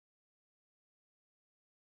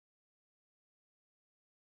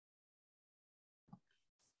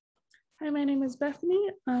Hi, my name is Bethany.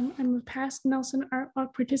 I'm a past Nelson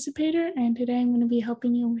ArtWalk participator, and today I'm going to be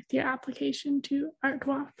helping you with your application to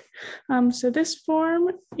ArtWalk. So this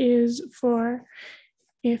form is for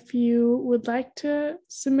if you would like to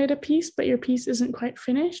submit a piece, but your piece isn't quite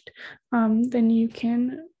finished, then you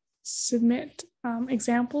can submit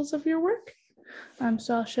examples of your work.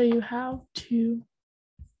 So I'll show you how to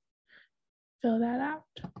fill that out.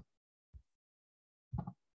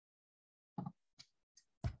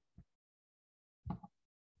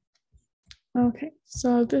 Okay,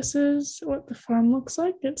 so this is what the form looks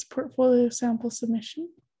like. It's portfolio sample submission.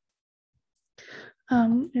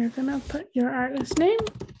 You're gonna put your artist name.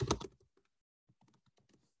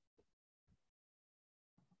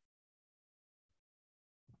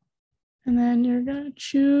 And then you're gonna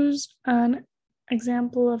choose an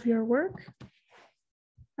example of your work,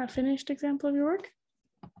 a finished example of your work.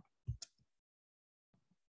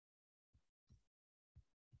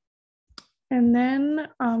 And then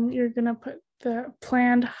you're gonna put the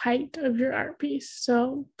planned height of your art piece.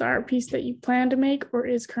 So the art piece that you plan to make or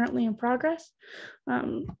is currently in progress,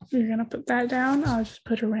 you're gonna put that down. I'll just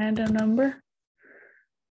put a random number.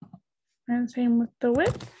 And same with the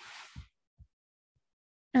width.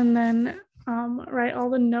 And then write all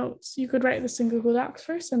the notes. You could write this in Google Docs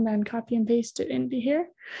first and then copy and paste it into here.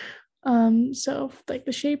 So like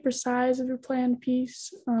the shape or size of your planned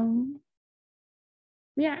piece,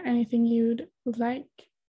 yeah, anything you'd like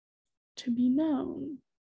to be known.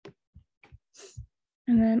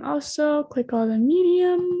 And then also click all the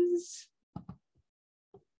mediums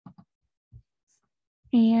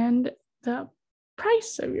and the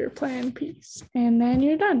price of your planned piece, and then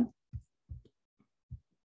you're done.